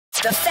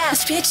The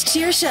Fastpitch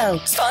Cheer Show,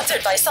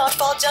 sponsored by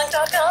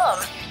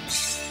softballjunk.com.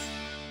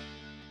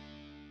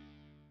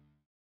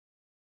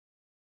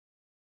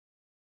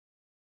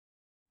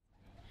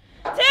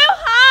 Too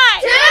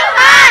high! Too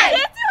high! Too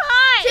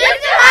high! Too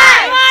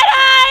high! Slide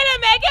high to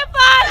make it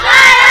fun!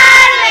 Slide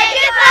high to make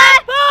it fun!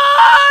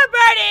 Poor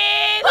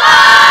birdies!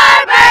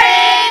 Poor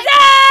birdies!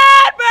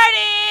 Dead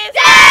birdies!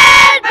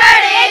 Dead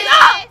birdies! It's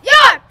all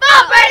your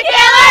fault, birdie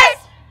killers!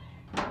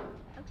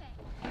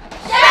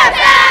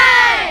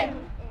 Showtime!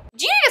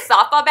 Do you need a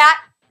softball bat?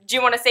 Do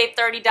you want to save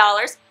 $30?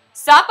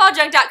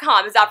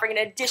 SoftballJunk.com is offering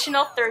an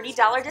additional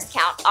 $30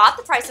 discount off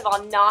the price of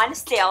all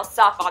non-sale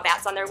softball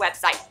bats on their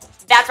website.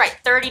 That's right,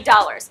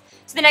 $30.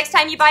 So the next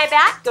time you buy a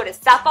bat, go to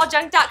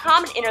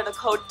softballjunk.com and enter the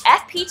code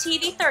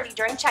FPTV30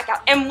 during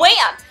checkout. And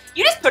wham!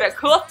 You just put a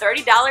cool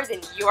 $30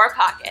 in your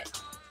pocket.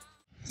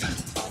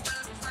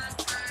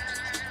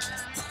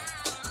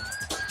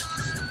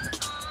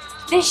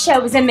 This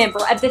show is a member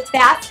of the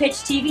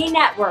Fastpitch TV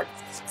network.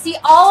 See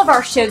all of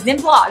our shows and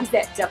blogs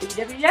at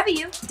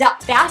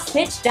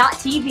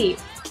www.fastpitch.tv.